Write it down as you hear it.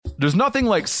There's nothing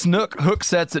like snook hook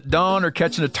sets at dawn or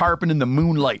catching a tarpon in the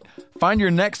moonlight. Find your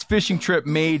next fishing trip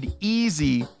made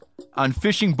easy on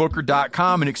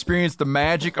fishingbooker.com and experience the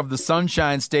magic of the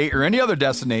Sunshine State or any other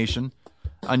destination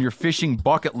on your fishing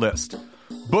bucket list.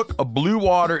 Book a blue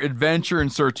water adventure in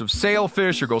search of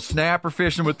sailfish or go snapper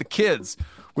fishing with the kids.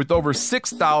 With over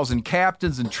 6,000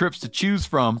 captains and trips to choose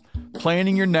from,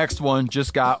 planning your next one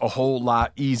just got a whole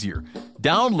lot easier.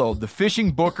 Download the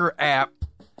Fishing Booker app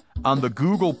on the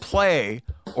Google Play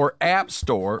or App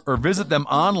Store, or visit them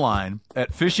online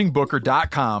at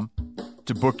fishingbooker.com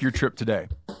to book your trip today.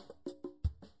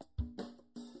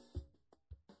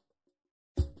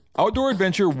 Outdoor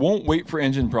adventure won't wait for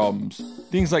engine problems.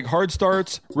 Things like hard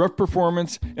starts, rough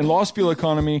performance, and lost fuel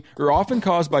economy are often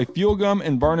caused by fuel gum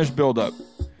and varnish buildup.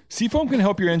 Seafoam can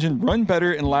help your engine run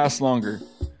better and last longer.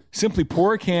 Simply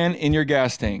pour a can in your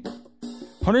gas tank.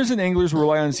 Hunters and anglers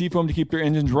rely on Seafoam to keep their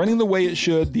engines running the way it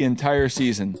should the entire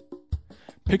season.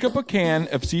 Pick up a can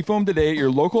of Seafoam today at your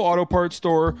local auto parts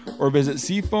store or visit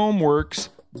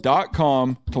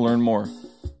SeafoamWorks.com to learn more.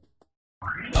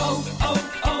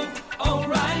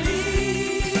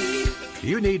 O'Reilly!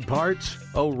 You need parts?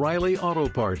 O'Reilly Auto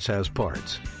Parts has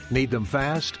parts. Need them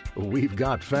fast? We've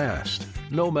got fast.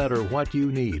 No matter what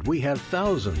you need, we have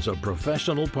thousands of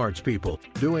professional parts people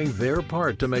doing their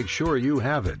part to make sure you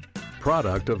have it.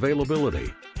 Product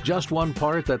availability. Just one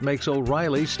part that makes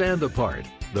O'Reilly stand apart.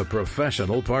 The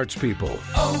professional parts people.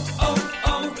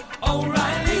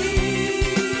 O'Reilly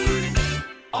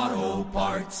Auto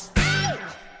Parts.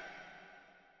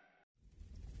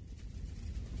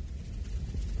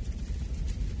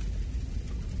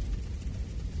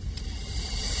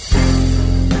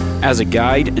 As a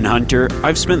guide and hunter,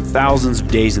 I've spent thousands of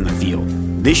days in the field.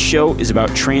 This show is about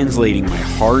translating my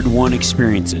hard-won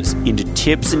experiences into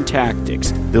tips and tactics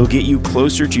that'll get you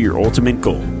closer to your ultimate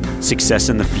goal, success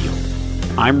in the field.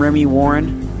 I'm Remy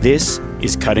Warren. This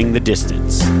is Cutting the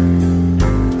Distance.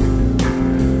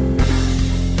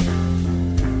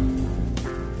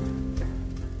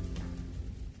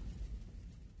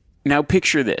 Now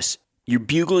picture this. You're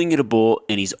bugling at a bull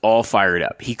and he's all fired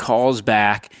up. He calls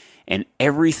back and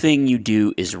everything you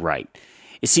do is right.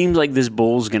 It seems like this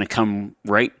bull's going to come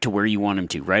right to where you want him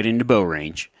to, right into bow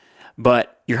range.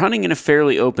 But you're hunting in a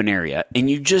fairly open area, and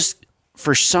you just,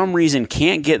 for some reason,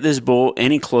 can't get this bull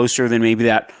any closer than maybe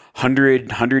that 100,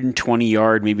 120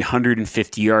 yard, maybe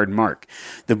 150 yard mark.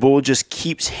 The bull just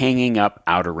keeps hanging up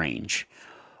out of range.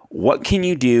 What can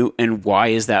you do, and why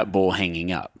is that bull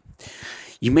hanging up?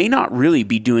 You may not really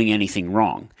be doing anything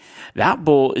wrong. That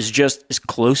bull is just as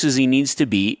close as he needs to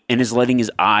be and is letting his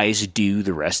eyes do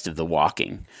the rest of the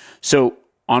walking. So,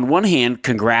 on one hand,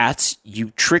 congrats, you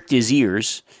tricked his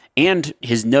ears and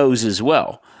his nose as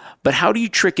well. But how do you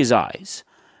trick his eyes?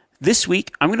 This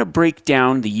week, I'm going to break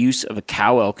down the use of a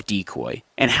cow elk decoy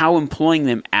and how employing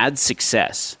them adds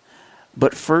success.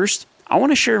 But first, I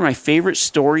want to share my favorite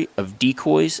story of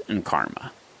decoys and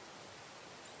karma.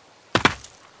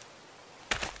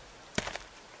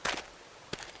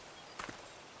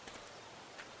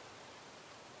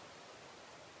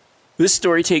 This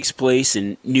story takes place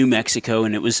in New Mexico,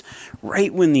 and it was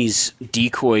right when these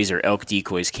decoys or elk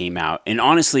decoys came out. And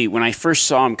honestly, when I first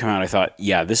saw them come out, I thought,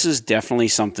 yeah, this is definitely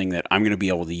something that I'm going to be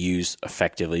able to use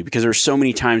effectively, because there were so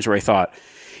many times where I thought,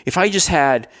 if I just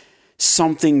had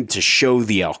something to show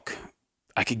the elk,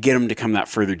 I could get them to come that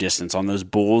further distance on those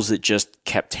bulls that just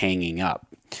kept hanging up.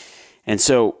 And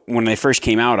so when they first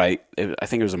came out, I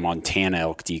think it was a Montana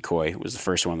elk decoy. It was the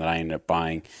first one that I ended up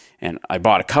buying. And I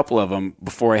bought a couple of them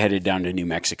before I headed down to New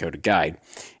Mexico to guide.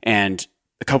 And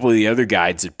a couple of the other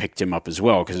guides had picked him up as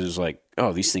well, because it was like,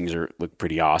 oh, these things look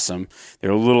pretty awesome. They're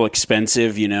a little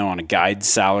expensive, on a guide's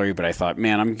salary, but I thought,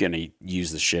 man, I'm going to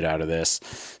use the shit out of this.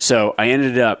 So I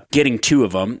ended up getting two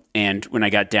of them. And when I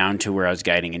got down to where I was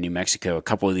guiding in New Mexico, a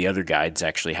couple of the other guides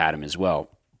actually had them as well.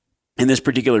 In this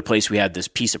particular place, we had this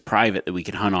piece of private that we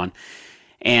could hunt on.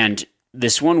 And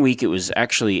this one week, it was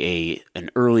actually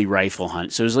an early rifle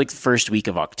hunt. So it was like the first week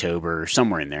of October, or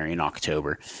somewhere in there in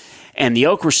October. And the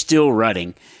elk were still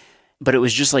rutting, but it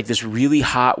was just like this really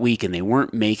hot week, and they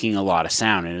weren't making a lot of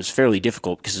sound. And it was fairly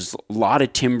difficult because there's a lot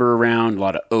of timber around, a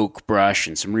lot of oak brush,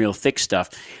 and some real thick stuff.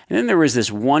 And then there was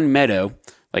this one meadow,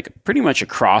 like pretty much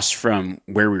across from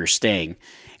where we were staying.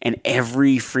 And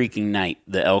every freaking night,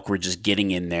 the elk were just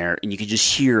getting in there, and you could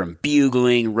just hear them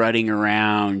bugling, rutting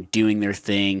around, doing their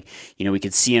thing. We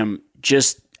could see them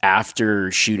just after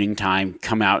shooting time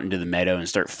come out into the meadow and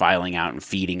start filing out and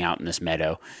feeding out in this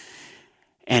meadow.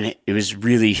 And it was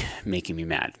really making me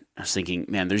mad. I was thinking,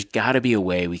 man, there's got to be a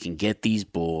way we can get these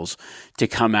bulls to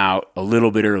come out a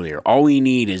little bit earlier. All we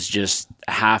need is just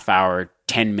a half hour,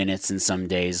 10 minutes in some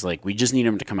days. Like, we just need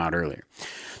them to come out earlier.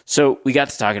 So we got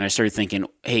to talking. I started thinking,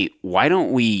 hey, why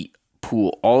don't we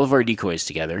pool all of our decoys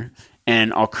together,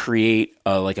 and I'll create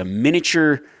a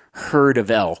miniature herd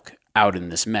of elk out in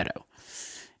this meadow.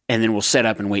 And then we'll set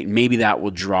up and wait. Maybe that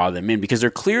will draw them in, because they're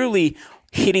clearly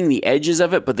hitting the edges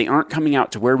of it, but they aren't coming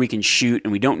out to where we can shoot,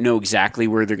 and we don't know exactly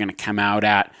where they're going to come out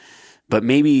at. But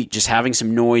maybe just having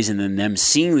some noise and then them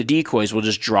seeing the decoys will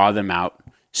just draw them out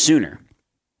sooner.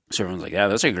 So everyone's like, yeah,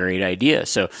 that's a great idea.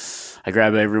 So I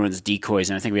grabbed everyone's decoys,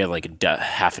 and I think we had like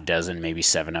half a dozen, maybe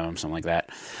 7 of them, something like that.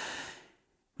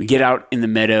 We get out in the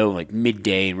meadow like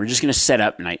midday, and we're just going to set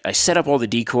up. And I set up all the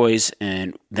decoys,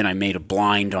 and then I made a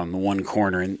blind on the one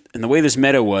corner. And the way this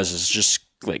meadow was is just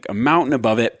like a mountain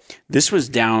above it. This was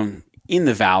down in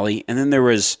the valley, and then there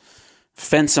was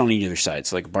fence on either side.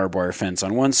 So like barbed wire fence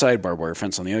on one side, barbed wire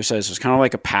fence on the other side. So it's kind of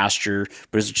like a pasture,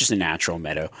 but it's just a natural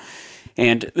meadow.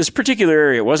 And this particular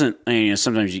area wasn't,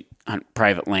 sometimes you hunt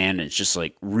private land and it's just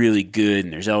like really good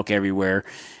and there's elk everywhere.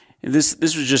 And this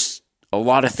was just a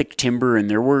lot of thick timber, and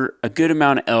there were a good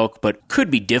amount of elk, but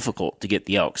could be difficult to get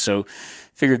the elk. So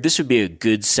figured this would be a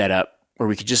good setup where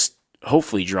we could just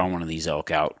hopefully draw one of these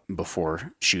elk out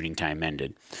before shooting time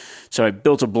ended. So I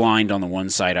built a blind on the one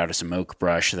side out of some oak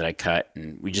brush that I cut,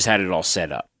 and we just had it all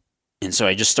set up. And so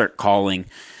I just start calling,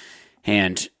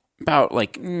 and about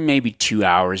like maybe 2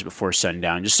 hours before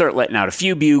sundown, just start letting out a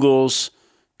few bugles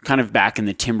kind of back in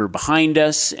the timber behind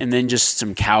us, and then just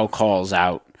some cow calls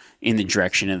out in the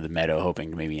direction of the meadow,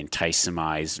 hoping to maybe entice some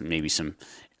eyes, maybe some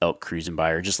elk cruising by,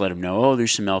 or just let them know, oh,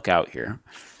 there's some elk out here.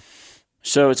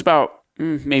 So it's about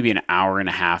maybe an hour and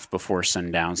a half before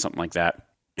sundown, something like that.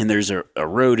 And there's a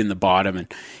road in the bottom,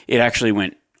 and it actually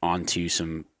went onto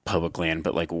some public land,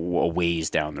 but like a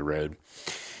ways down the road.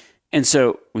 And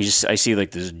so I see like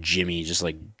this Jimmy just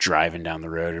like driving down the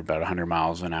road at about 100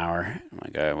 miles an hour. I'm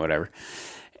like, whatever.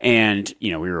 And,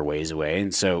 we were a ways away.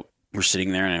 And so we're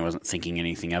sitting there, and I wasn't thinking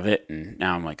anything of it. And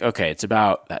now I'm like, okay, it's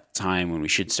about that time when we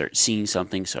should start seeing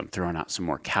something. So I'm throwing out some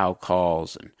more cow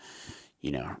calls and,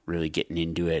 really getting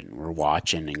into it. And we're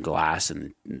watching and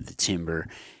glassing the timber.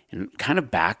 And kind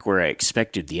of back where I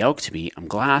expected the elk to be, I'm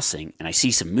glassing, and I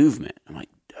see some movement. I'm like,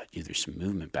 dude, there's some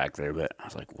movement back there. But I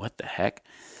was like, what the heck?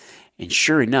 And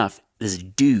sure enough, this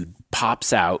dude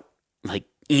pops out like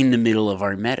in the middle of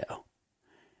our meadow.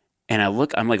 And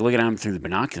I'm like looking at him through the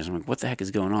binoculars. I'm like, what the heck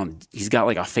is going on? He's got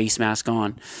like a face mask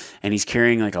on, and he's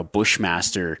carrying like a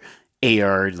Bushmaster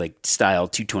AR like style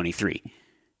 223.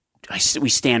 We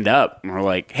stand up, and we're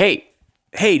like, hey,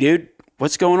 dude,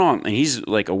 what's going on? And he's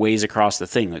like a ways across the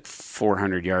thing, like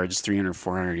 400 yards, 300,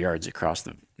 400 yards across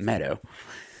the meadow.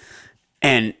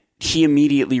 And he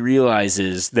immediately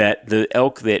realizes that the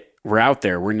elk that were out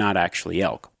there were not actually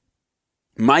elk.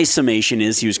 My summation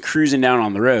is he was cruising down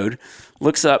on the road,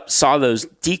 looks up, saw those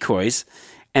decoys,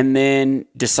 and then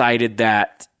decided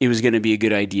that it was going to be a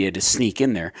good idea to sneak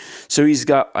in there. So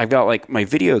I've got like my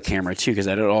video camera too, because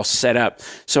I had it all set up.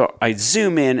 So I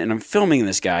zoom in, and I'm filming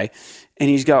this guy, and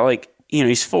he's got like,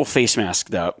 he's full face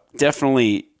masked up,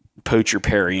 definitely poacher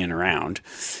parrying around.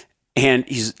 And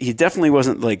he definitely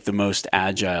wasn't like the most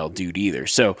agile dude either.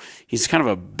 So he's kind of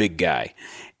a big guy.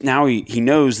 Now he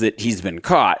knows that he's been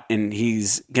caught, and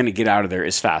he's going to get out of there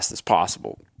as fast as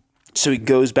possible. So he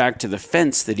goes back to the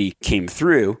fence that he came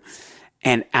through.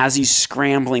 And as he's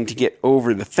scrambling to get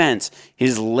over the fence,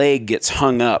 his leg gets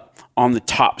hung up on the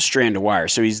top strand of wire.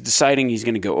 So he's deciding he's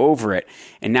going to go over it.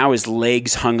 And now his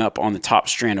leg's hung up on the top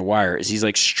strand of wire as he's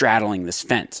like straddling this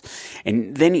fence.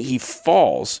 And then he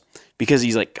falls because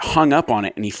he's like hung up on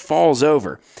it, and he falls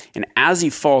over. And as he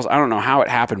falls, I don't know how it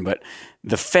happened, but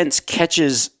the fence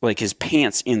catches like his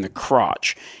pants in the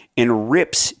crotch and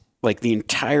rips like the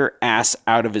entire ass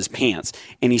out of his pants.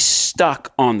 And he's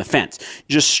stuck on the fence,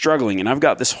 just struggling. And I've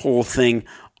got this whole thing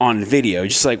on video,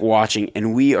 just like watching,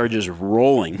 and we are just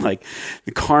rolling. Like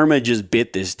the karma just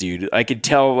bit this dude. I could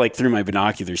tell like through my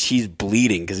binoculars, he's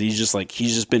bleeding because he's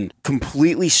just been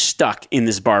completely stuck in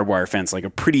this barbed wire fence. Like a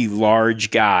pretty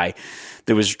large guy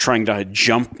that was trying to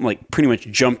pretty much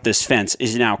jump this fence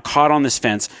is now caught on this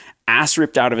fence, ass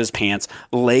ripped out of his pants,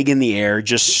 leg in the air,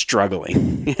 just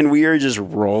struggling. And we are just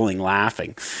rolling,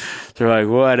 laughing. So we're like,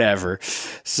 whatever.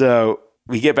 So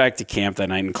we get back to camp that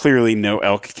night, and clearly no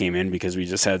elk came in because we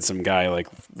just had some guy like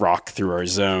rock through our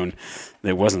zone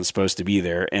that wasn't supposed to be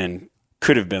there, and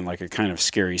could have been like a kind of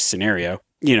scary scenario,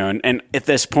 and at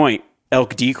this point,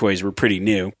 elk decoys were pretty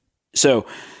new. So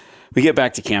we get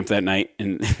back to camp that night,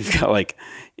 and we've got like,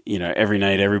 every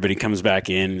night everybody comes back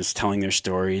in and is telling their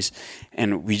stories,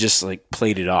 and we just like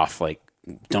played it off, like,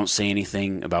 don't say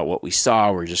anything about what we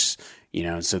saw. We're just,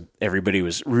 so everybody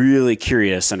was really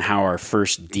curious on how our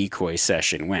first decoy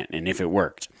session went and if it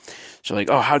worked. So like,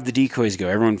 oh, how'd the decoys go?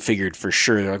 Everyone figured for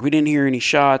sure. They're like, we didn't hear any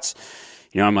shots.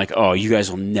 I'm like, oh, you guys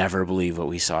will never believe what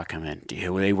we saw come in.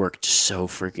 Dude, they worked so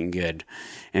freaking good.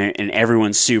 And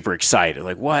everyone's super excited.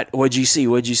 Like, what'd you see?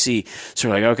 What'd you see? So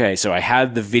we're like, okay. So I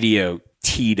had the video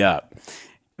teed up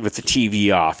with the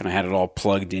TV off, and I had it all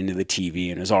plugged into the TV,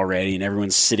 and it was all ready, and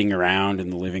everyone's sitting around in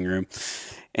the living room.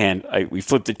 And we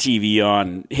flipped the TV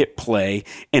on, hit play,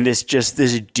 and it's just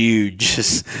this dude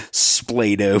just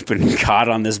splayed open, caught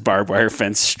on this barbed wire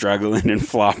fence, struggling and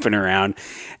flopping around.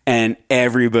 And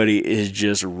everybody is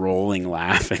just rolling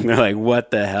laughing. They're like, what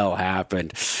the hell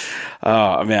happened?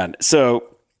 Oh, man.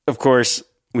 So, of course,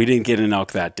 we didn't get an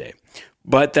elk that day.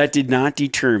 But that did not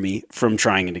deter me from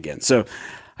trying it again. So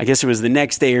I guess it was the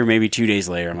next day or maybe 2 days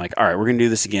later. I'm like, all right, we're going to do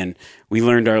this again. We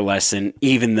learned our lesson,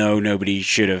 even though nobody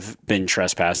should have been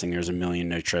trespassing. There's a million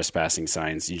no trespassing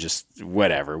signs.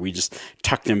 Whatever. We just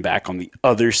tucked them back on the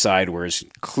other side where it's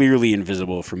clearly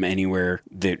invisible from anywhere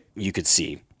that you could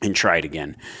see, and tried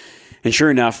again. And sure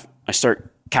enough, I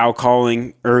start cow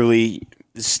calling early.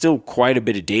 There's still quite a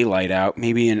bit of daylight out,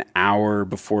 maybe an hour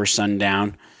before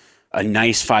sundown. A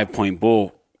nice 5-point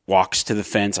bull walks to the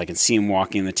fence. I can see him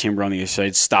walking in the timber on the other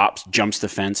side, stops, jumps the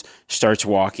fence, starts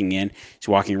walking in. He's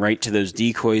walking right to those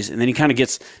decoys. And then he kind of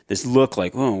gets this look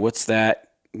like, oh, what's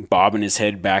that? Bobbing his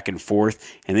head back and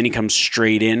forth. And then he comes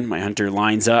straight in. My hunter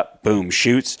lines up, boom,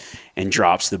 shoots, and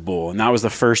drops the bull. And that was the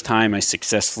first time I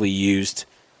successfully used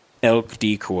elk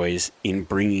decoys in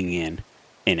bringing in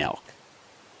an elk.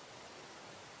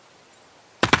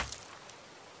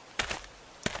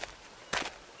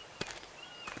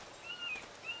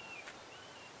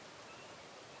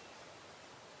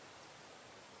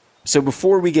 So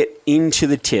before we get into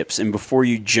the tips, and before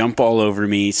you jump all over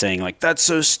me saying like, that's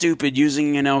so stupid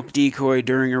using an elk decoy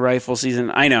during a rifle season,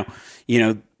 I know,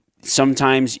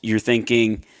 sometimes you're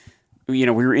thinking, we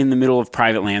were in the middle of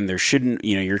private land. There shouldn't,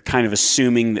 you're kind of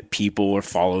assuming that people will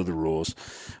follow the rules,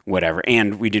 whatever.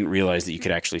 And we didn't realize that you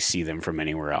could actually see them from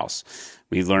anywhere else.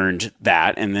 We learned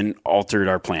that and then altered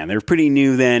our plan. They were pretty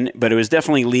new then, but it was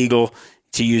definitely legal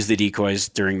to use the decoys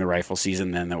during the rifle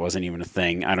season. Then that wasn't even a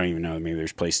thing. I don't even know. Maybe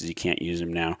there's places you can't use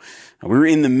them now. We were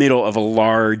in the middle of a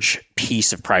large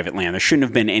piece of private land. There shouldn't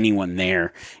have been anyone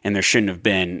there, and there shouldn't have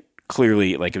been,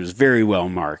 clearly, like, it was very well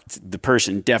marked. The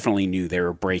person definitely knew they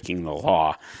were breaking the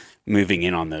law moving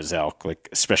in on those elk, like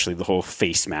especially the whole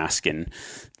face mask and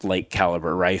light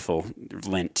caliber rifle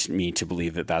lent me to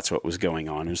believe that that's what was going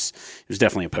on. It was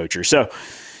definitely a poacher. So,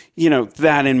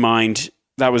 that in mind,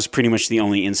 that was pretty much the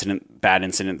only bad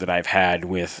incident that I've had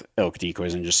with elk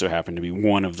decoys, and just so happened to be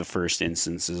one of the first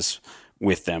instances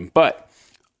with them. But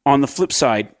on the flip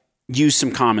side, use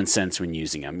some common sense when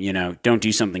using them. Don't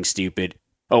do something stupid.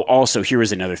 Oh, also, here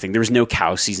was another thing. There was no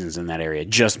cow seasons in that area,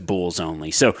 just bulls only.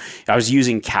 So I was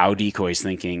using cow decoys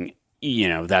thinking,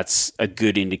 that's a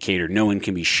good indicator. No one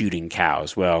can be shooting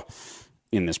cows. Well,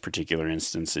 in this particular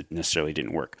instance, it necessarily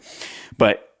didn't work.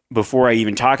 But before I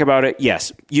even talk about it,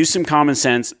 yes, use some common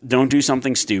sense. Don't do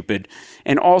something stupid.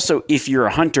 And also, if you're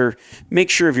a hunter, make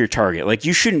sure of your target. Like,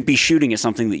 you shouldn't be shooting at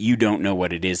something that you don't know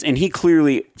what it is. And he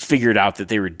clearly figured out that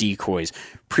they were decoys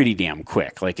pretty damn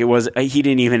quick. Like, he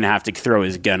didn't even have to throw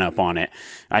his gun up on it.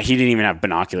 He didn't even have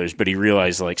binoculars, but he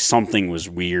realized like something was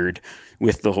weird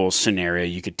with the whole scenario.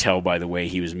 You could tell by the way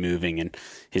he was moving and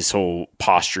his whole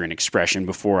posture and expression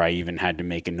before I even had to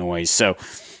make a noise. So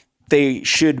they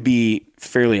should be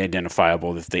fairly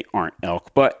identifiable if they aren't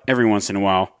elk, but every once in a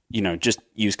while, just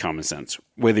use common sense.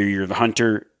 Whether you're the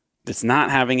hunter that's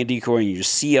not having a decoy and you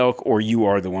just see elk, or you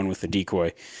are the one with the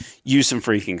decoy, use some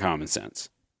freaking common sense.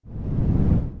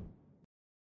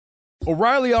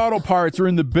 O'Reilly Auto Parts are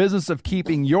in the business of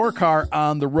keeping your car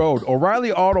on the road.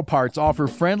 O'Reilly Auto Parts offer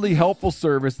friendly, helpful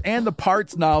service and the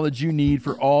parts knowledge you need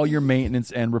for all your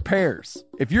maintenance and repairs.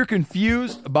 If you're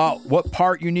confused about what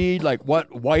part you need, like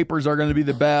what wipers are going to be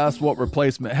the best, what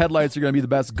replacement headlights are going to be the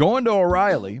best, go into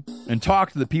O'Reilly and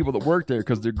talk to the people that work there,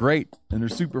 because they're great and they're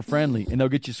super friendly, and they'll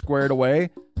get you squared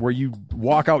away where you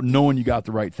walk out knowing you got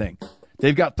the right thing.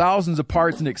 They've got thousands of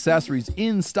parts and accessories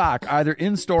in stock, either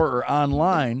in-store or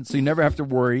online, so you never have to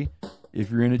worry if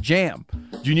you're in a jam.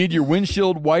 Do you need your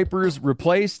windshield wipers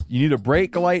replaced? You need a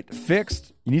brake light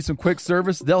fixed? You need some quick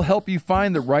service? They'll help you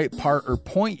find the right part or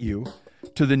point you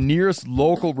to the nearest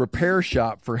local repair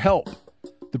shop for help.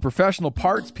 The professional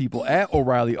parts people at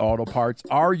O'Reilly Auto Parts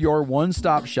are your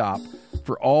one-stop shop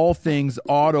for all things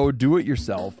auto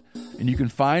do-it-yourself, and you can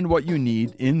find what you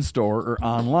need in-store or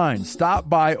online. Stop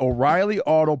by O'Reilly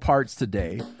Auto Parts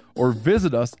today or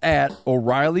visit us at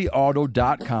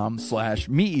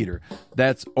O'ReillyAuto.com/MeatEater.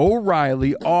 That's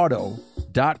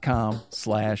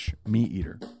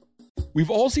O'ReillyAuto.com/MeatEater. We've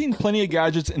all seen plenty of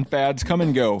gadgets and fads come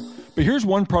and go, but here's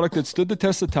one product that stood the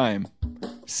test of time.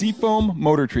 Seafoam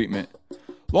Motor Treatment.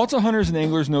 Lots of hunters and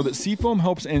anglers know that Seafoam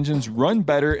helps engines run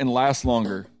better and last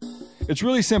longer. It's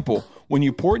really simple. When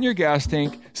you pour it in your gas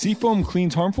tank, Seafoam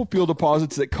cleans harmful fuel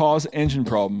deposits that cause engine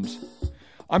problems.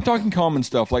 I'm talking common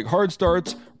stuff like hard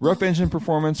starts, rough engine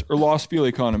performance, or lost fuel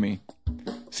economy.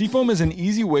 Seafoam is an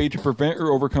easy way to prevent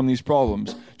or overcome these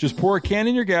problems. Just pour a can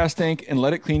in your gas tank and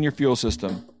let it clean your fuel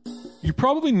system. You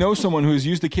probably know someone who has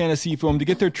used a can of Seafoam to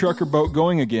get their truck or boat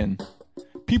going again.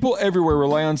 People everywhere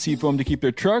rely on Seafoam to keep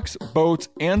their trucks, boats,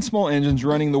 and small engines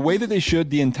running the way that they should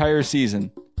the entire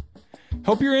season.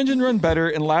 Help your engine run better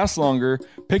and last longer.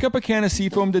 Pick up a can of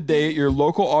Seafoam today at your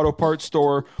local auto parts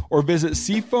store or visit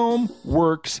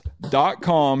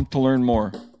seafoamworks.com to learn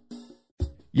more.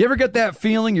 You ever get that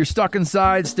feeling you're stuck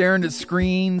inside staring at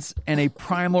screens and a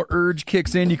primal urge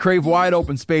kicks in? You crave wide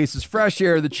open spaces, fresh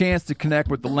air, the chance to connect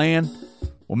with the land?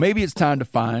 Well, maybe it's time to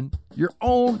find your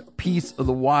own piece of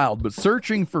the wild, but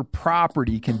searching for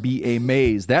property can be a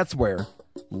maze. That's where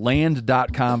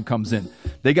Land.com comes in.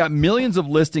 They got millions of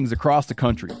listings across the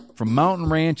country, from mountain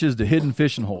ranches to hidden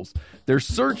fishing holes. Their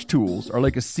search tools are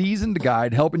like a seasoned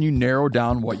guide helping you narrow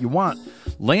down what you want.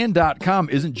 Land.com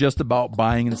isn't just about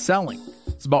buying and selling.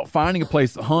 It's about finding a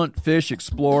place to hunt, fish,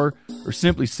 explore, or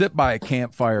simply sit by a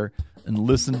campfire and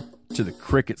listen to the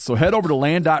crickets. So head over to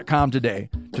Land.com today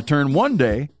to turn one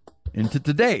day into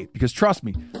today, because trust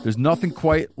me, there's nothing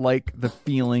quite like the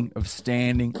feeling of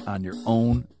standing on your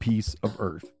own piece of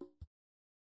earth.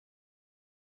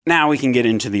 Now we can get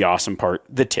into the awesome part,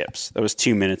 the tips. That was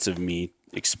 2 minutes of me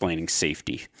explaining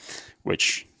safety,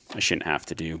 which I shouldn't have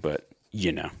to do, but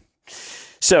you know.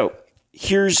 So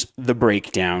here's the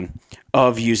breakdown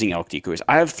of using elk decoys.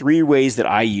 I have 3 ways that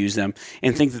I use them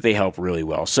and think that they help really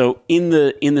well. So in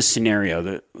the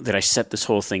scenario that I set this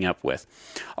whole thing up with,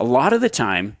 a lot of the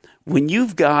time when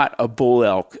you've got a bull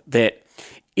elk that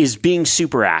is being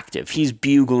super active, he's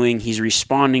bugling, he's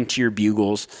responding to your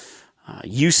bugles,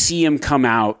 you see him come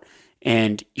out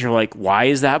and you're like, why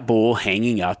is that bull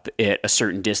hanging up at a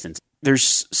certain distance?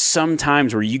 There's some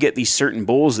times where you get these certain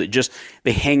bulls that just,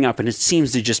 they hang up and it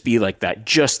seems to just be like that,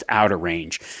 just out of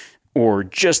range or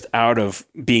just out of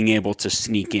being able to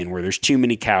sneak in, where there's too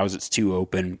many cows, it's too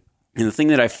open. And the thing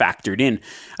that I factored in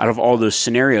out of all those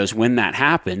scenarios when that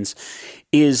happens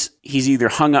is he's either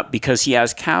hung up because he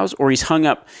has cows or he's hung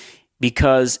up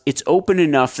because it's open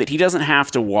enough that he doesn't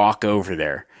have to walk over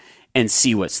there and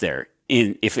see what's there.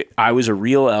 If I was a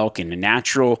real elk in a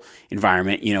natural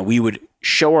environment, we would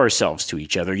show ourselves to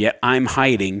each other, yet I'm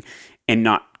hiding and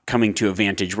not coming to a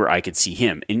vantage where I could see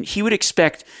him. And he would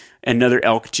expect another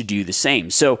elk to do the same.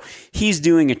 So he's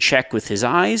doing a check with his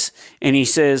eyes and he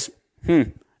says,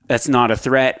 that's not a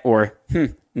threat, or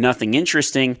nothing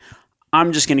interesting.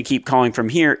 I'm just going to keep calling from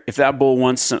here. If that bull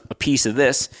wants a piece of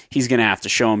this, he's going to have to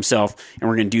show himself, and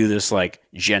we're going to do this like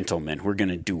gentlemen. We're going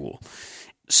to duel.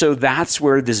 So that's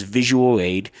where this visual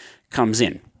aid comes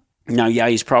in. Now, yeah,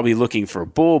 he's probably looking for a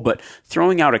bull, but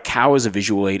throwing out a cow as a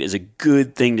visual aid is a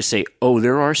good thing to say, oh,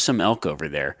 there are some elk over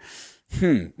there.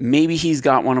 Maybe he's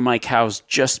got one of my cows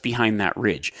just behind that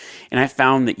ridge. And I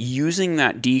found that using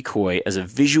that decoy as a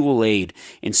visual aid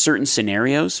in certain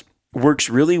scenarios works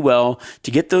really well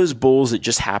to get those bulls that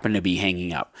just happen to be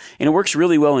hanging up. And it works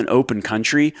really well in open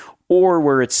country or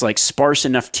where it's like sparse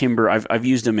enough timber. I've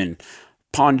used them in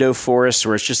Pondo forests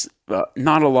where it's just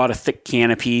not a lot of thick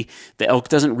canopy. The elk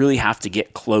doesn't really have to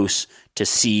get close to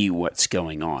see what's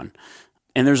going on.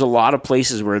 And there's a lot of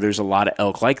places where there's a lot of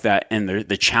elk like that, and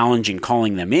the challenge in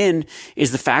calling them in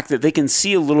is the fact that they can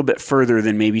see a little bit further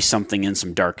than maybe something in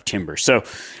some dark timber. So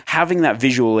having that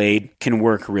visual aid can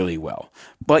work really well.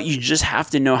 But you just have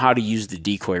to know how to use the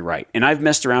decoy right. And I've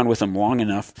messed around with them long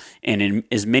enough and in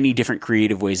as many different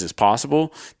creative ways as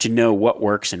possible to know what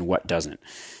works and what doesn't.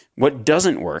 What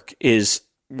doesn't work is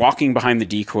walking behind the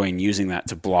decoy and using that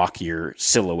to block your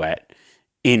silhouette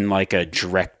in like a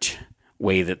direct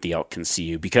way that the elk can see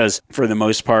you, because for the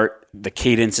most part, the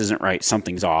cadence isn't right,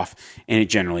 something's off, and it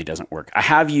generally doesn't work. I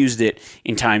have used it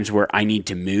in times where I need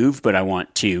to move, but I'm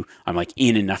like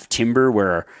in enough timber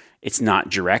where it's not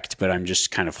direct, but I'm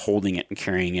just kind of holding it and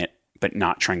carrying it, but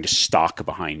not trying to stalk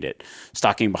behind it.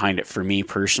 Stalking behind it for me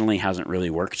personally hasn't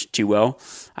really worked too well.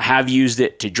 I have used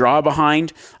it to draw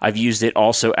behind. I've used it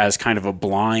also as kind of a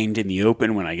blind in the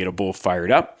open when I get a bull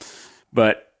fired up,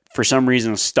 but for some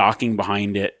reason, stalking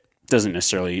behind it doesn't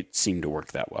necessarily seem to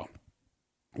work that well.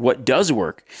 What does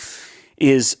work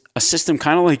is a system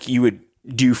kind of like you would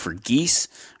do for geese,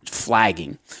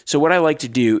 flagging. So what I like to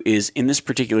do is, in this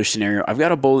particular scenario, I've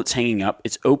got a bull that's hanging up.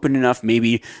 It's open enough.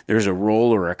 Maybe there's a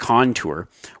roll or a contour.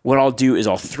 What I'll do is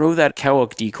I'll throw that cow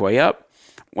elk decoy up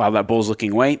while that bull's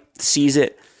looking away, sees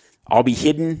it. I'll be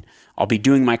hidden. I'll be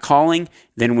doing my calling.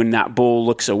 Then when that bull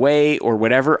looks away or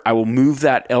whatever, I will move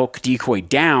that elk decoy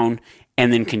down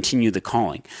and then continue the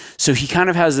calling. So he kind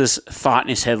of has this thought in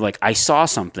his head, like, I saw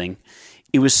something.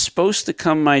 It was supposed to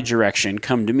come my direction,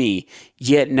 come to me,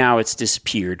 yet now it's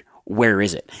disappeared. Where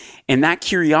is it? And that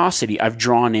curiosity, I've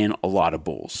drawn in a lot of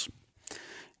bulls.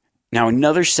 Now,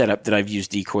 another setup that I've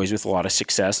used decoys with a lot of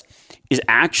success is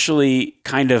actually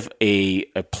kind of a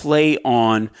play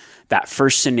on that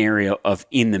first scenario of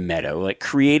in the meadow, like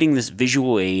creating this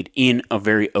visual aid in a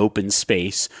very open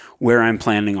space where I'm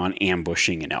planning on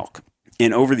ambushing an elk.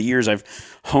 And over the years, I've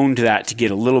honed that to get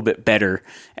a little bit better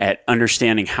at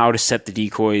understanding how to set the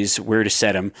decoys, where to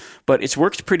set them. But it's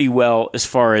worked pretty well as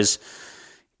far as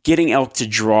getting elk to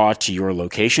draw to your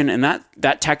location. And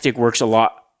that tactic works a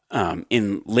lot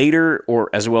in later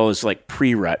or as well as like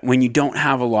pre-rut. When you don't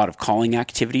have a lot of calling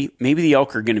activity, maybe the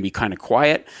elk are going to be kind of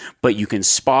quiet, but you can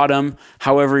spot them.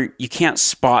 However, you can't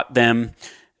spot them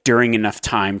during enough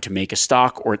time to make a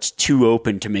stalk, or it's too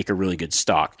open to make a really good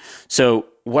stalk. So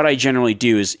what I generally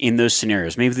do is in those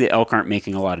scenarios, maybe the elk aren't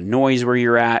making a lot of noise where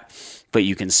you're at, but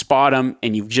you can spot them,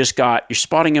 and you're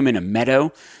spotting them in a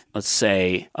meadow. Let's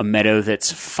say a meadow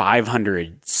that's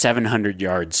 500, 700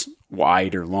 yards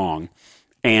wide or long.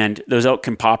 And those elk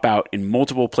can pop out in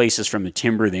multiple places from the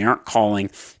timber. They aren't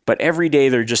calling, but every day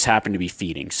they just happen to be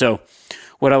feeding. So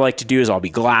what I like to do is I'll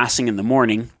be glassing in the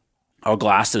morning. I'll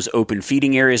glass those open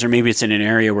feeding areas, or maybe it's in an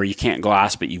area where you can't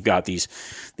glass, but you've got these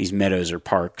meadows or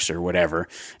parks or whatever,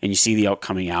 and you see the elk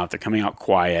coming out. They're coming out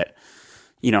quiet.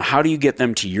 You know, how do you get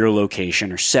them to your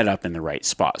location or set up in the right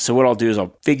spot? So what I'll do is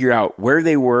I'll figure out where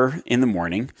they were in the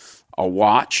morning. I'll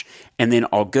watch, and then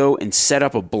I'll go and set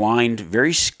up a blind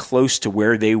very close to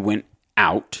where they went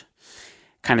out,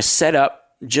 kind of set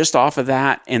up just off of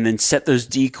that, and then set those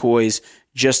decoys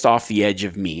just off the edge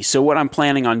of me. So what I'm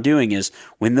planning on doing is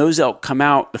when those elk come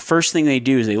out, the first thing they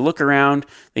do is they look around,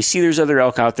 they see there's other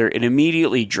elk out there, it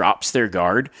immediately drops their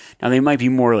guard. Now they might be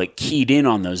more like keyed in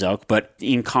on those elk, but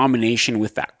in combination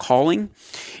with that calling,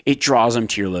 it draws them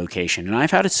to your location. And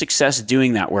I've had a success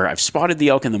doing that where I've spotted the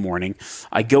elk in the morning,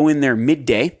 I go in there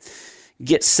midday,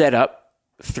 get set up,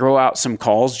 throw out some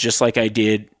calls just like I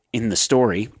did in the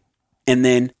story. And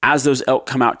then as those elk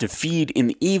come out to feed in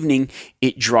the evening,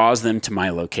 it draws them to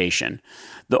my location.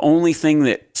 The only thing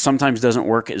that sometimes doesn't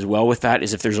work as well with that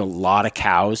is if there's a lot of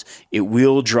cows, it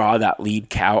will draw that lead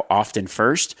cow often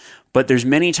first. But there's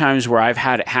many times where I've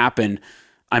had it happen.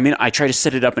 I try to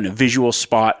set it up in a visual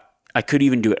spot. I could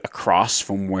even do it across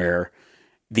from where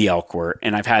the elk were.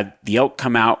 And I've had the elk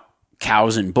come out,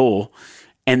 cows and bull,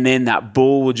 and then that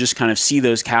bull will just kind of see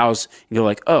those cows and go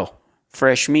like, oh,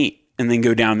 fresh meat. And then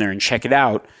go down there and check it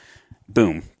out.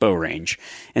 Boom, bow range.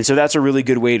 And so that's a really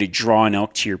good way to draw an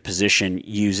elk to your position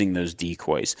using those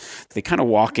decoys. They kind of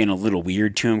walk in a little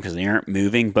weird to them because they aren't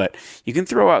moving, but you can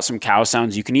throw out some cow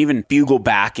sounds. You can even bugle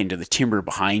back into the timber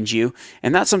behind you.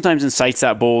 And that sometimes incites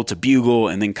that bull to bugle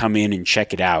and then come in and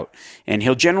check it out. And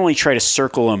he'll generally try to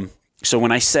circle them. So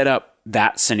when I set up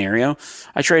that scenario,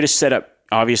 I try to set up,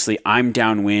 obviously, I'm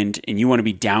downwind, and you want to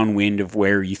be downwind of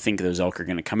where you think those elk are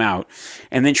going to come out,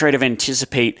 and then try to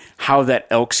anticipate how that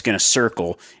elk's going to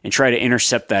circle and try to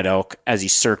intercept that elk as he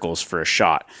circles for a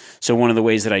shot. So one of the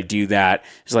ways that I do that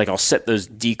is like I'll set those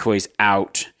decoys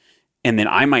out, and then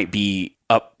I might be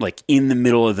up like in the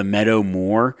middle of the meadow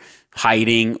more,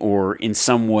 hiding or in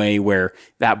some way where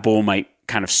that bull might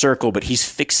kind of circle, but he's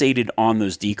fixated on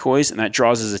those decoys, and that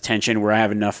draws his attention where I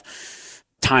have enough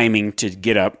timing to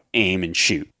get up, aim, and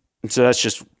shoot. And so that's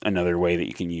just another way that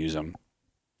you can use them.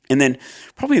 And then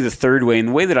probably the third way, and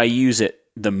the way that I use it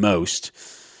the most,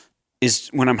 is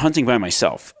when I'm hunting by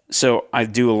myself. So I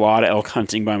do a lot of elk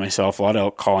hunting by myself, a lot of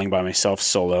elk calling by myself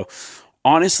solo.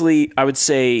 Honestly, I would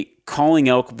say calling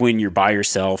elk when you're by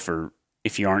yourself or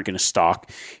if you aren't going to stalk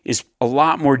is a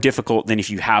lot more difficult than if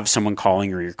you have someone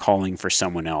calling or you're calling for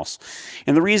someone else.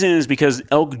 And the reason is because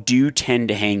elk do tend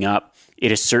to hang up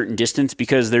at a certain distance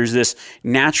because there's this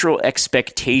natural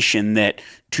expectation that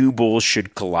two bulls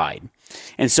should collide.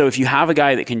 And so if you have a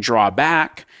guy that can draw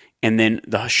back and then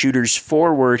the shooter's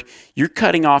forward, you're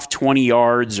cutting off 20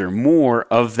 yards or more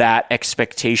of that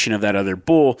expectation of that other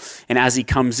bull. And as he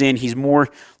comes in, he's more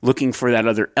looking for that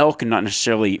other elk and not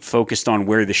necessarily focused on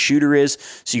where the shooter is.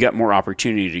 So you got more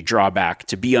opportunity to draw back,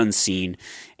 to be unseen,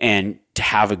 and to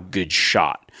have a good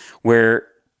shot. Where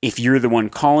if you're the one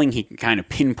calling, he can kind of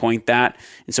pinpoint that.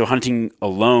 And so hunting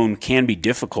alone can be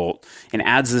difficult and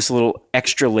adds this little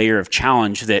extra layer of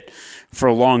challenge that for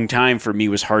a long time for me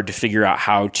was hard to figure out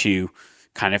how to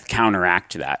kind of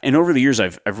counteract that. And over the years,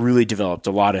 I've really developed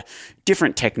a lot of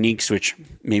different techniques, which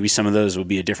maybe some of those will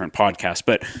be a different podcast,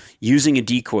 but using a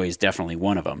decoy is definitely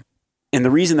one of them. And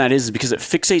the reason that is because it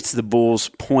fixates the bull's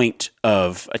point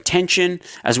of attention,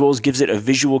 as well as gives it a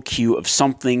visual cue of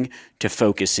something to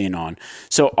focus in on.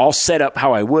 So I'll set up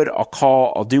how I would.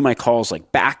 I'll do my calls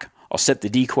like back. I'll set the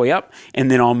decoy up, and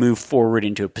then I'll move forward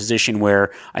into a position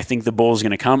where I think the bull is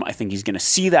going to come. I think he's going to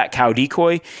see that cow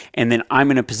decoy, and then I'm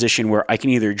in a position where I can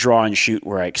either draw and shoot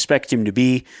where I expect him to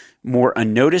be more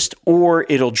unnoticed, or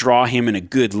it'll draw him in a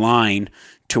good line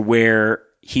to where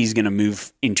he's going to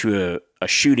move into a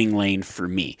shooting lane for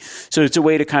me. So it's a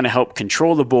way to kind of help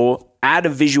control the bull, add a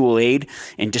visual aid,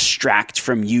 and distract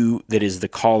from you that is the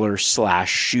caller /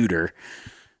 shooter,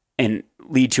 and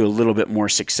lead to a little bit more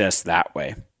success that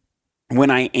way. When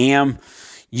I am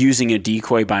using a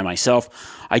decoy by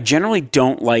myself, I generally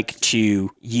don't like to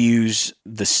use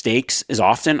the stakes as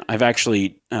often. I've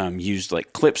actually used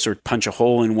like clips or punch a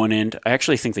hole in one end. I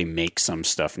actually think they make some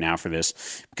stuff now for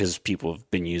this because people have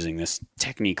been using this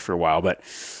technique for a while, but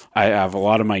I have a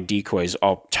lot of my decoys,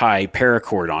 I'll tie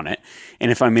paracord on it.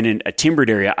 And if I'm in a timbered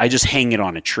area, I just hang it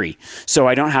on a tree. So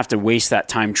I don't have to waste that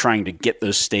time trying to get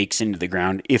those stakes into the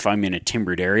ground if I'm in a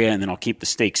timbered area, and then I'll keep the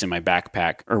stakes in my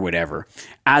backpack or whatever.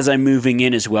 As I'm moving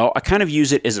in as well, I kind of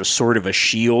use it as a sort of a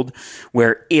shield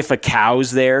where if a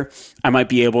cow's there, I might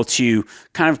be able to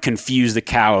kind of confuse the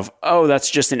cow of, oh, that's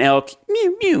just an elk,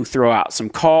 mew, mew, throw out some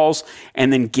calls,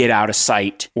 and then get out of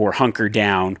sight or hunker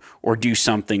down or do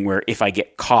something where if I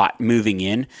get caught moving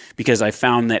in, because I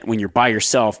found that when you're by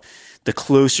yourself, the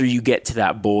closer you get to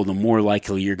that bull, the more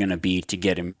likely you're going to be to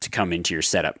get him to come into your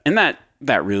setup. And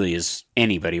that really is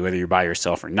anybody, whether you're by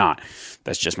yourself or not.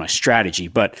 That's just my strategy.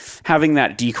 But having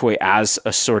that decoy as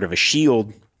a sort of a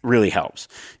shield really helps.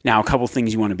 Now, a couple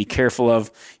things you want to be careful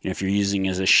of. If you're using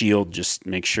as a shield, just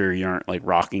make sure you aren't like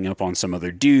rocking up on some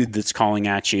other dude that's calling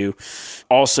at you.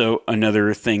 Also,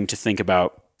 another thing to think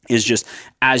about is just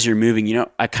as you're moving,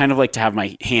 I kind of like to have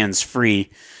my hands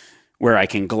free where I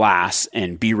can glass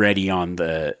and be ready on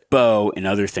the bow and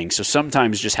other things. So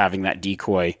sometimes just having that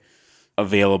decoy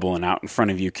available and out in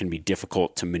front of you can be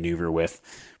difficult to maneuver with,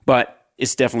 but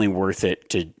it's definitely worth it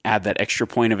to add that extra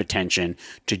point of attention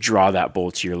to draw that bull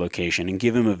to your location and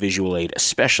give him a visual aid,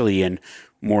 especially in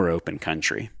more open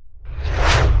country.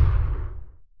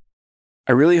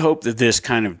 I really hope that this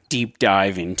kind of deep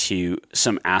dive into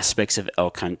some aspects of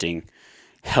elk hunting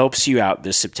helps you out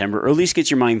this September, or at least gets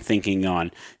your mind thinking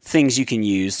on things you can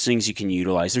use, things you can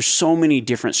utilize. There's so many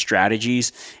different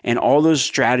strategies, and all those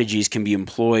strategies can be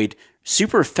employed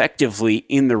super effectively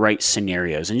in the right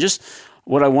scenarios. And just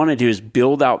what I want to do is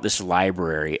build out this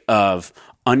library of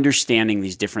understanding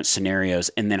these different scenarios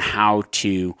and then how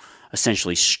to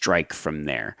essentially strike from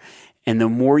there. And the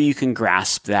more you can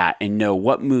grasp that and know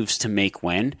what moves to make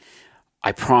when,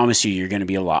 I promise you're going to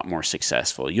be a lot more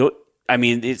successful.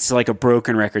 It's like a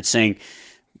broken record saying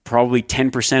probably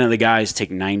 10% of the guys take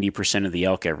 90% of the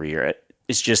elk every year.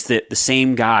 It's just that the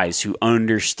same guys who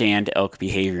understand elk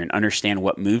behavior and understand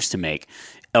what moves to make,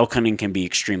 elk hunting can be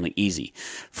extremely easy.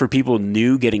 For people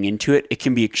new getting into it, it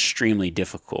can be extremely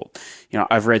difficult.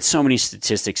 I've read so many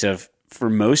statistics of, for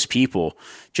most people,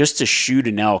 just to shoot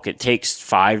an elk, it takes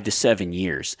 5 to 7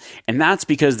 years. And that's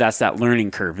because that's that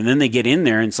learning curve. And then they get in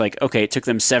there and it's like, okay, it took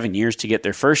them 7 years to get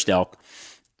their first elk,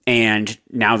 and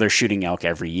now they're shooting elk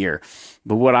every year.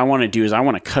 But what I want to do is I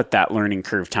want to cut that learning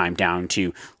curve time down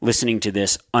to listening to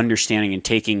this, understanding, and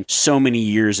taking so many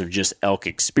years of just elk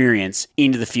experience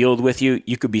into the field with you.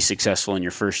 You could be successful in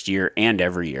your first year and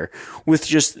every year with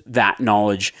just that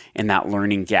knowledge and that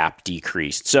learning gap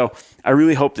decreased. So I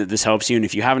really hope that this helps you. And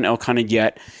if you haven't elk hunted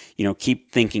yet,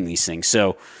 keep thinking these things.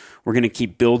 So we're going to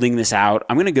keep building this out.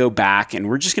 I'm going to go back and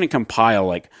we're just going to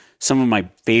compile some of my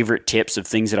favorite tips of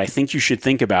things that I think you should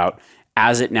think about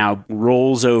as it now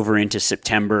rolls over into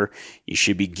September. You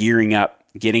should be gearing up,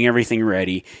 getting everything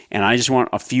ready. And I just want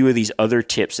a few of these other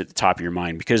tips at the top of your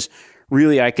mind, because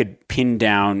really I could pin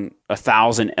down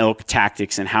 1,000 elk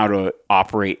tactics and how to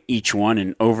operate each one.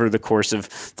 And over the course of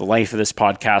the life of this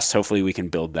podcast, hopefully we can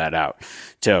build that out.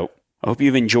 So I hope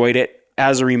you've enjoyed it.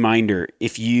 As a reminder,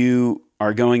 if you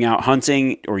are going out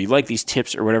hunting or you like these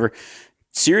tips or whatever,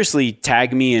 seriously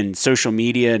tag me in social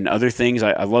media and other things.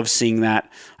 I love seeing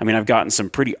that. I mean, I've gotten some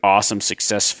pretty awesome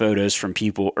success photos from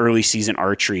people, early season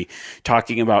archery,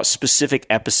 talking about specific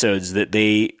episodes that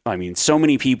so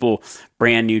many people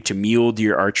brand new to mule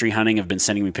deer archery hunting have been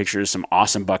sending me pictures of some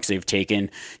awesome bucks they've taken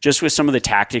just with some of the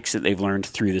tactics that they've learned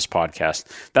through this podcast.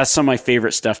 That's some of my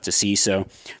favorite stuff to see. So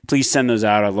please send those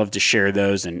out. I'd love to share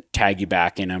those and tag you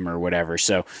back in them or whatever.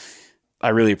 So I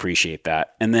really appreciate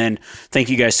that. And then thank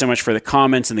you guys so much for the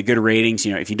comments and the good ratings.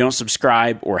 If you don't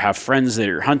subscribe or have friends that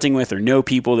you're hunting with or know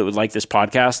people that would like this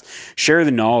podcast, share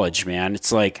the knowledge, man.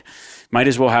 It's like, might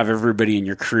as well have everybody in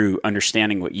your crew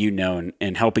understanding what you know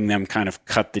and helping them kind of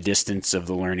cut the distance of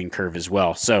the learning curve as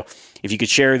well. So if you could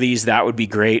share these, that would be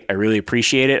great. I really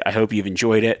appreciate it. I hope you've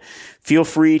enjoyed it. Feel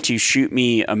free to shoot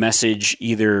me a message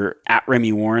either at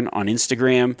Remy Warren on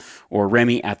Instagram or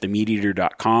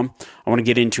Remy@themeateater.com. I want to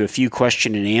get into a few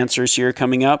question and answers here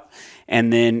coming up.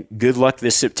 And then good luck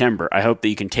this September. I hope that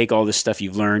you can take all this stuff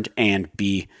you've learned and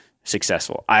be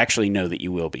successful. I actually know that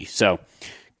you will be. So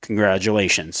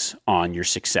congratulations on your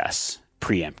success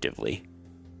preemptively.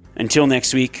 Until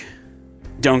next week,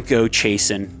 don't go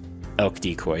chasing elk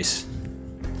decoys.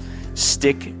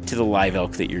 Stick to the live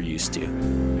elk that you're used to.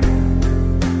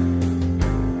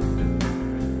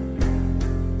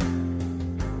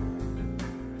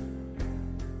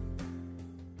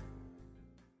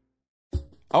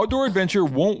 Outdoor adventure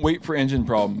won't wait for engine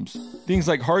problems. Things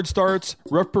like hard starts,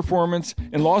 rough performance,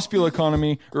 and lost fuel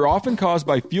economy are often caused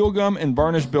by fuel gum and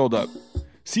varnish buildup.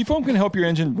 Seafoam can help your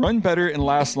engine run better and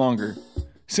last longer.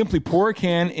 Simply pour a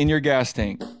can in your gas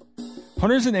tank.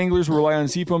 Hunters and anglers rely on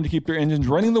Seafoam to keep their engines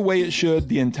running the way it should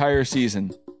the entire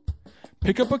season.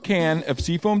 Pick up a can of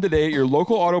Seafoam today at your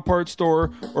local auto parts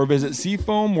store or visit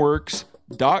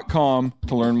seafoamworks.com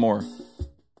to learn more.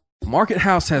 Market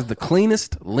House has the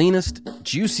cleanest, leanest,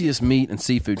 juiciest meat and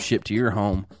seafood shipped to your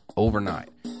home overnight.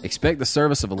 Expect the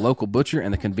service of a local butcher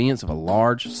and the convenience of a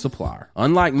large supplier.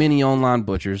 Unlike many online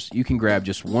butchers, you can grab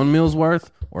just one meal's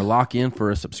worth or lock in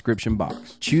for a subscription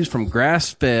box. Choose from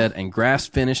grass-fed and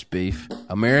grass-finished beef,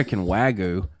 American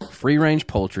Wagyu, free-range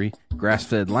poultry,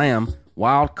 grass-fed lamb,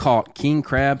 wild-caught king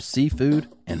crab, seafood,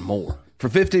 and more. For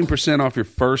 15% off your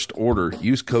first order,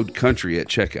 use code COUNTRY at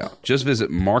checkout. Just visit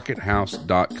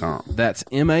markethouse.com. That's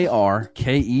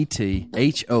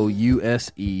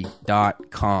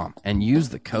MARKETHOUSE.com and use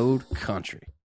the code COUNTRY.